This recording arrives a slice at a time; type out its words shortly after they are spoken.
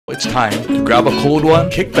It's time to grab a cold one,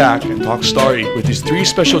 kick back, and talk story with these three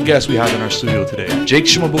special guests we have in our studio today. Jake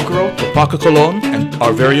Shimabukuro, Lopaka Colon, and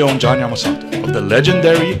our very own John Yamasato of the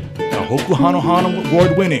legendary and Hoku Hano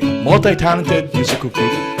award-winning, multi-talented musical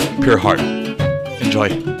group, Pure Heart. Enjoy.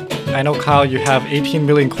 I know, Kyle, you have 18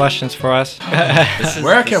 million questions for us.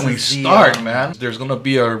 Where can we start, man? There's going to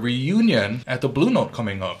be a reunion at the Blue Note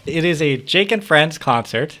coming up. It is a Jake and Friends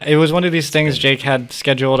concert. It was one of these things. Jake had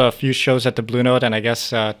scheduled a few shows at the Blue Note, and I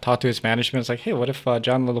guess talked to his management. It's like, hey, what if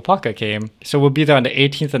John Lopaka came? So we'll be there on the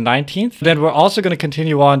 18th and 19th. Then we're also going to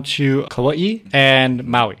continue on to Kauai and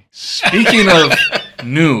Maui. Speaking of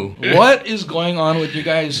new, what is going on with you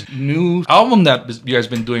guys' new album that you guys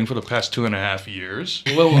been doing for the past 2.5 years?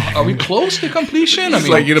 Well, are we close to completion? It's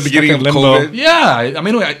like in the beginning of COVID. Yeah, I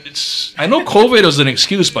mean, I know COVID was an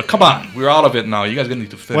excuse, but come on, we're out of it now. You guys gonna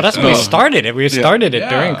need to finish. Well, that's when we started it. We started it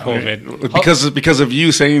during COVID. Because of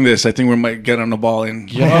you saying this, I think we might get on the ball and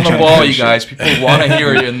get on the ball, you guys. People want to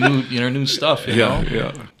hear your new stuff. You know?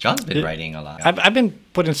 Yeah. John's been writing a lot. I've been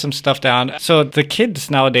putting some stuff down. So the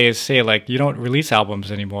kids nowadays say, like, you don't release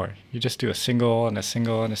albums anymore. You just do a single and a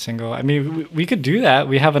single and a single. I mean, we could do that.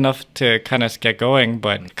 We have enough to kind of get going.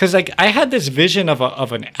 But because, like, I had this vision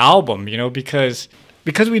of an album, you know, because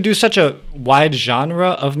we do such a wide genre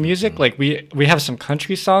of music. Like, we have some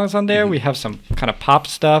country songs on there. We have some kind of pop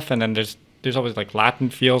stuff. And then there's always like Latin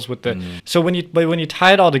feels with the so when you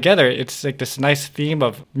tie it all together, it's like this nice theme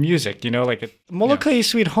of music, you know, like Molokai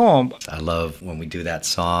Sweet Home. I love when we do that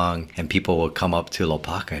song and people will come up to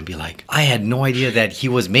Lopaka and be like, I had no idea that he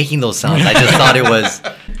was making those sounds. I just thought it was.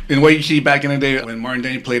 In Waikiki back in the day, when Martin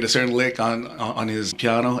Denny played a certain lick on his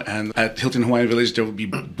piano, and at Hilton Hawaiian Village there would be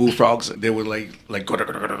bullfrogs. They would like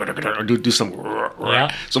or do some.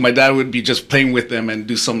 Yeah. So my dad would be just playing with them and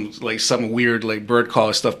do some weird like bird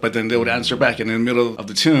call stuff, but then they would answer back, and in the middle of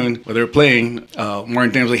the tune where they're playing,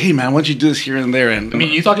 Martin Denny was like, "Hey man, why don't you do this here and there?" And I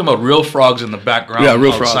mean, you're talking about real frogs in the background. Yeah,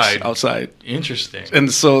 real frogs outside. Interesting.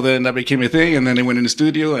 And so then that became a thing, and then they went in the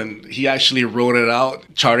studio, and he actually wrote it out,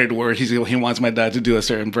 charted where he wants my dad to do a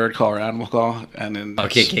certain bird call or animal call, and then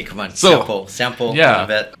okay, come on, sample, yeah. A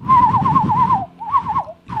bit.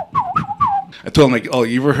 I told him, like, oh,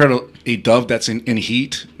 you ever heard of a dove that's in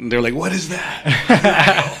heat? And they're like, what is that?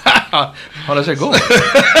 How does it go?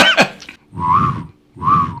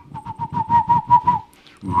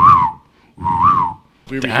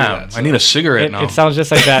 Damn, I need a cigarette now. It sounds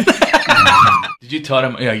just like that. Did you tell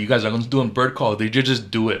them, yeah, you guys are doing bird call? Did you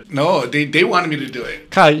just do it? No, they wanted me to do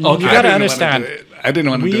it. Kyle, you gotta understand. I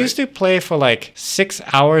didn't want to do it. We used to play for like 6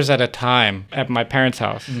 hours at a time at my parents'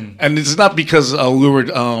 house. And it's not because we were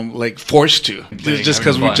like forced to. It's just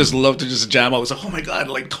because we just love to just jam out. It's like, oh my God,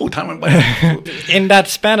 like whole time I'm like. In that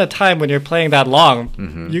span of time when you're playing that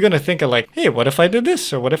long, you're going to think of like, hey, what if I did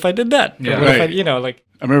this? Or what if I did that? Yeah. Or what if I, you know, like.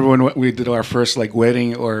 I remember when we did our first like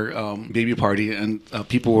wedding or baby party, and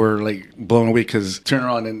people were like blown away because turn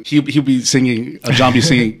around and he'll be singing, John be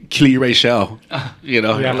singing Kili Ray Shell, you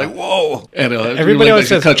know, yeah. Like whoa, and everybody like, else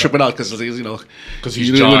says kind of tripping out because you know because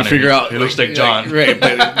he's John. Figure out he looks like John, right?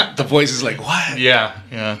 But the voice is like what? Yeah.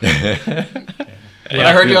 When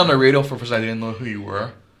I heard you on the radio for first, I didn't know who you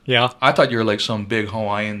were. Yeah, I thought you were like some big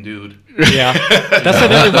Hawaiian dude. Yeah, that's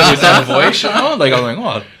what everybody said. That voice, you know, like I was like,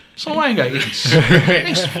 oh. Some Hawaiian guy,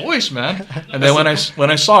 nice voice, man. And then when I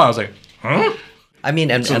saw it, I was like, huh? I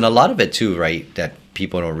mean, and a lot of it too, right, that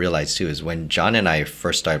people don't realize too, is when John and I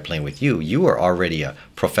first started playing with you, you were already a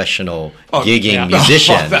professional gigging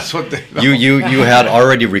musician. That's what they know. You had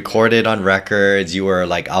already recorded on records. You were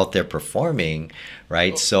like out there performing,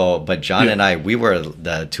 right? So, but John and I, we were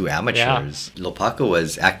the two amateurs. Yeah. Lopaka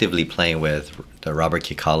was actively playing with the Robert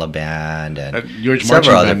Kikala band and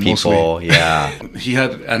several other people. Mostly. Yeah, he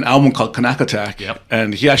had an album called Kanak Attack,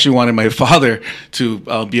 and he actually wanted my father to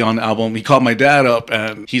be on the album. He called my dad up,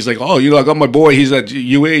 and he's like, "Oh, you know, I got my boy. He's at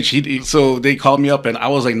UH." So they called me up, and I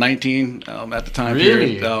was like 19 at the time.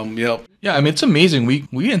 Really? Yep. Yeah, I mean, it's amazing.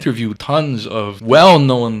 We interview tons of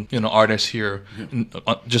well-known, artists here,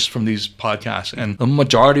 just from these podcasts, and the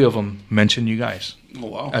majority of them mention you guys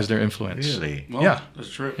as their influence. Really? Well, yeah,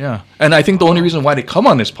 that's true. Yeah, and I think the only reason why they come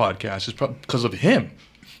on this podcast is because of him.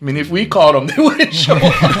 I mean, if we called them, they wouldn't show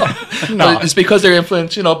up. No, it's because their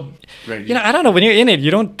influence, Right. I don't know. When you're in it,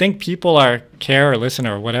 you don't think people care or listen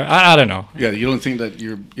or whatever. I don't know. Yeah, you don't think that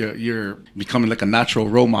you're becoming like a natural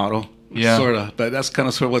role model. Yeah. Sort of. But that's kind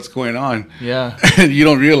of sort of what's going on. Yeah. And you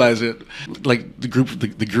don't realize it. Like the group,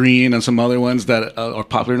 the Green and some other ones that are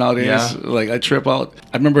popular nowadays. Yeah. Like I trip out.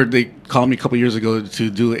 I remember they called me a couple years ago to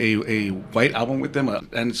do a white album with them.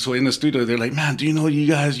 And so in the studio, they're like, man, do you know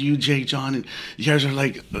you, Jake, John, and you guys are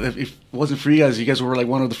like, if it wasn't for you guys were like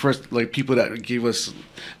one of the first like people that gave us,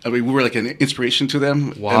 I mean, we were like an inspiration to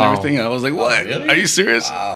them and Wow. everything. And I was like, what? Really? Are you serious? Wow.